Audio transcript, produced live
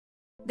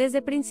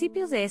Desde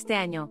principios de este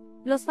año,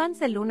 los fans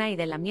de Loona y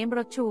de la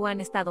miembro Chuu han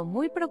estado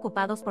muy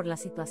preocupados por la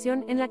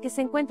situación en la que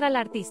se encuentra la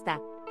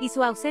artista, y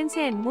su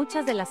ausencia en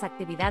muchas de las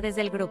actividades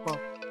del grupo.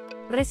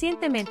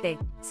 Recientemente,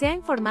 se ha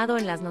informado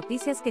en las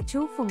noticias que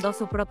Chuu fundó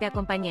su propia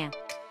compañía.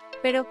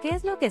 ¿Pero qué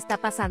es lo que está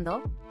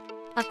pasando?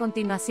 A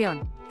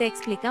continuación, te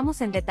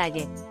explicamos en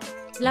detalle.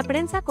 La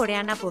prensa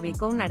coreana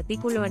publicó un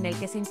artículo en el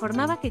que se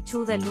informaba que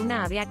Chuu de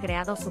Loona había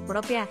creado su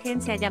propia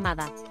agencia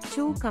llamada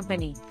Chuu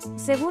Company.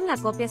 Según la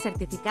copia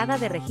certificada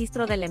de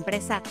registro de la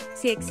empresa,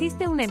 si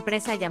existe una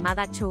empresa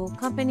llamada Chuu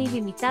Company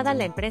Limitada,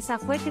 la empresa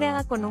fue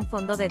creada con un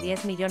fondo de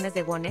 10 millones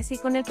de wones y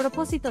con el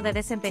propósito de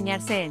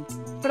desempeñarse en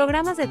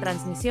programas de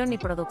transmisión y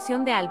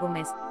producción de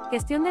álbumes,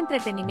 gestión de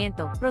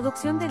entretenimiento,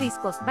 producción de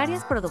discos,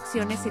 varias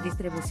producciones y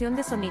distribución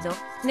de sonido,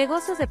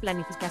 negocios de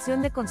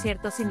planificación de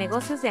conciertos y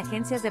negocios de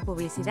agencias de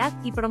publicidad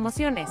y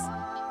promociones.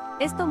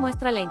 Esto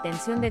muestra la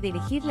intención de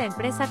dirigir la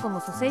empresa como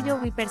su sello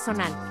y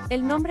personal.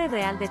 El nombre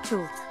real de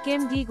Chuu,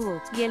 Kim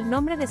Ji-woo, y el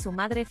nombre de su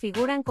madre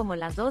figuran como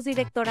las dos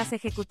directoras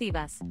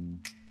ejecutivas.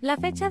 La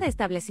fecha de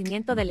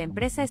establecimiento de la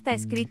empresa está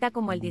escrita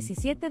como el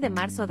 17 de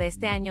marzo de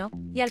este año,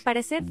 y al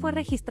parecer fue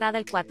registrada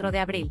el 4 de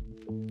abril.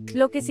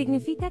 Lo que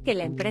significa que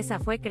la empresa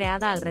fue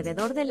creada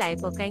alrededor de la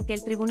época en que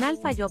el tribunal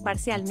falló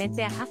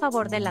parcialmente a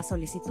favor de la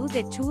solicitud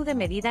de Chuu de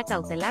medida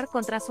cautelar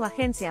contra su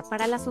agencia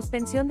para la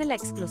suspensión de la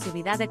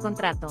exclusividad de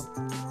contrato.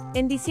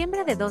 En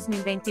diciembre de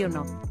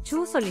 2021,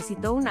 Chuu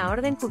solicitó una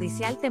orden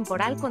judicial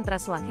temporal contra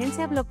su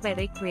agencia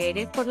BlackBerry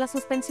Creative por la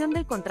suspensión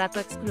del contrato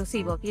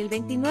exclusivo y el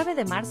 29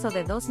 de marzo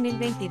de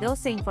 2022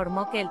 se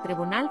informó que el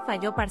tribunal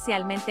falló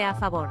parcialmente a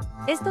favor.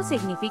 Esto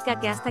significa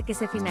que hasta que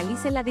se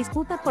finalice la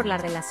disputa por la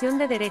relación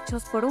de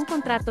derechos por un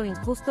contrato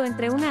injusto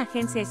entre una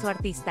agencia y su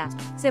artista,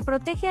 se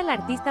protege al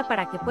artista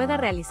para que pueda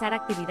realizar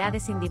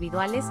actividades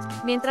individuales,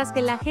 mientras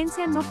que la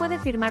agencia no puede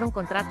firmar un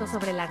contrato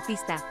sobre el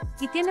artista,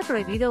 y tiene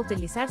prohibido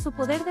utilizar su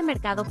poder de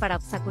mercado para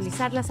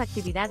obstaculizar las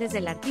actividades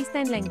del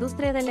artista en la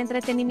industria del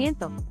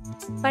entretenimiento.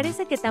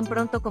 Parece que tan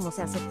pronto como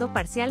se aceptó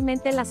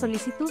parcialmente la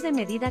solicitud de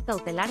medida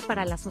cautelar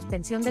para la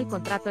suspensión del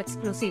contrato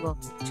exclusivo,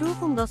 Chuu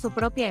fundó su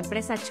propia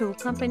empresa Chuu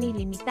Company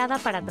Limitada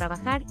para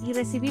trabajar y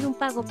recibir un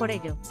pago por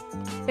ello.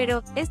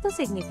 Pero, ¿esto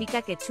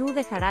significa que Chuu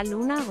dejará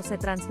Loona o se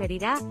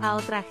transferirá a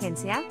otra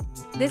agencia?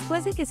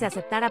 Después de que se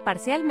aceptara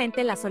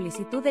parcialmente la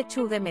solicitud de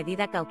Chuu de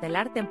medida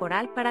cautelar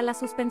temporal para la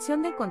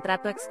suspensión del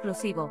contrato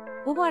exclusivo,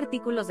 hubo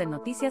artículos de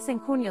noticias en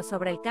junio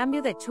sobre el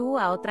cambio de Chuu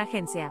a otra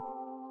agencia.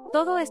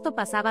 Todo esto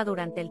pasaba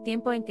durante el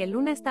tiempo en que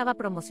Loona estaba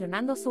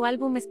promocionando su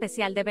álbum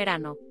especial de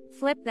verano,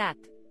 Flip That,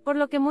 por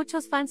lo que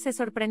muchos fans se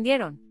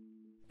sorprendieron.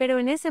 Pero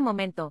en ese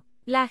momento,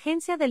 la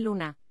agencia de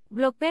Loona,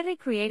 BlackBerry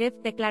Creative,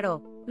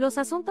 declaró: los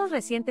asuntos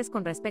recientes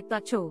con respecto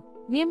a Chuu,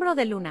 miembro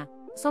de Loona,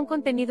 son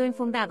contenido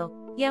infundado,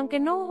 y aunque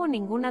no hubo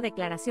ninguna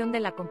declaración de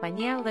la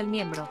compañía o del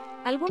miembro,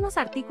 algunos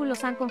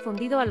artículos han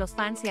confundido a los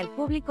fans y al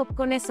público.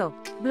 Con eso,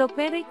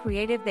 BlackBerry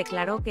Creative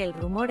declaró que el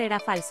rumor era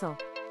falso.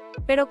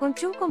 Pero con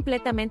Chuu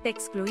completamente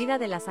excluida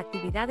de las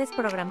actividades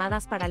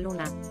programadas para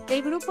Loona,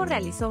 el grupo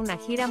realizó una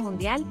gira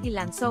mundial y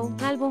lanzó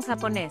un álbum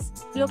japonés,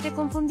 lo que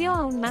confundió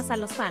aún más a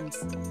los fans.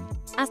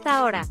 Hasta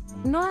ahora,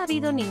 no ha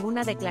habido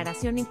ninguna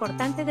declaración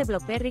importante de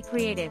BlackBerry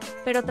Creative,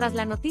 pero tras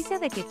la noticia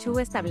de que Chuu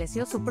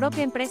estableció su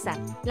propia empresa,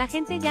 la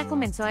gente ya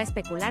comenzó a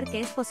especular que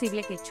es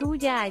posible que Chuu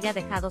ya haya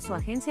dejado su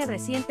agencia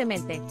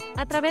recientemente.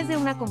 A través de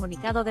un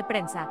comunicado de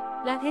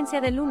prensa, la agencia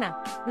de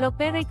Loona,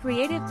 BlackBerry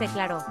Creative,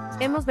 declaró: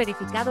 hemos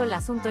verificado el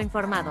asunto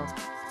informado.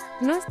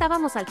 No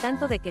estábamos al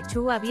tanto de que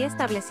Chuu había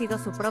establecido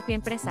su propia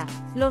empresa.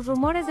 Los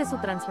rumores de su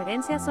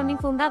transferencia son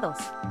infundados.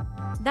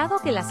 Dado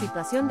que la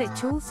situación de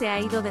Chuu se ha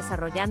ido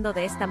desarrollando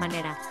de esta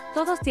manera,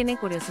 todos tienen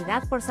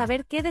curiosidad por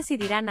saber qué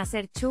decidirán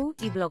hacer Chuu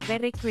y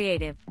BlackBerry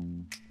Creative.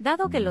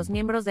 Dado que los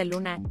miembros de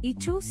Loona y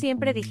Chuu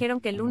siempre dijeron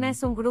que Loona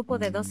es un grupo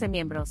de 12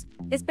 miembros,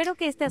 espero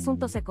que este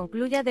asunto se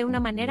concluya de una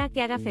manera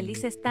que haga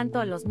felices tanto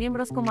a los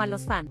miembros como a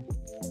los fans.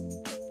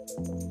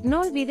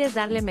 No olvides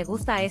darle me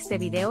gusta a este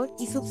video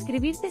y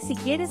suscribirte si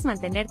quieres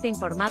mantenerte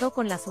informado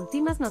con las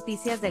últimas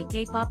noticias del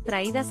K-pop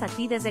traídas a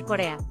ti desde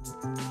Corea.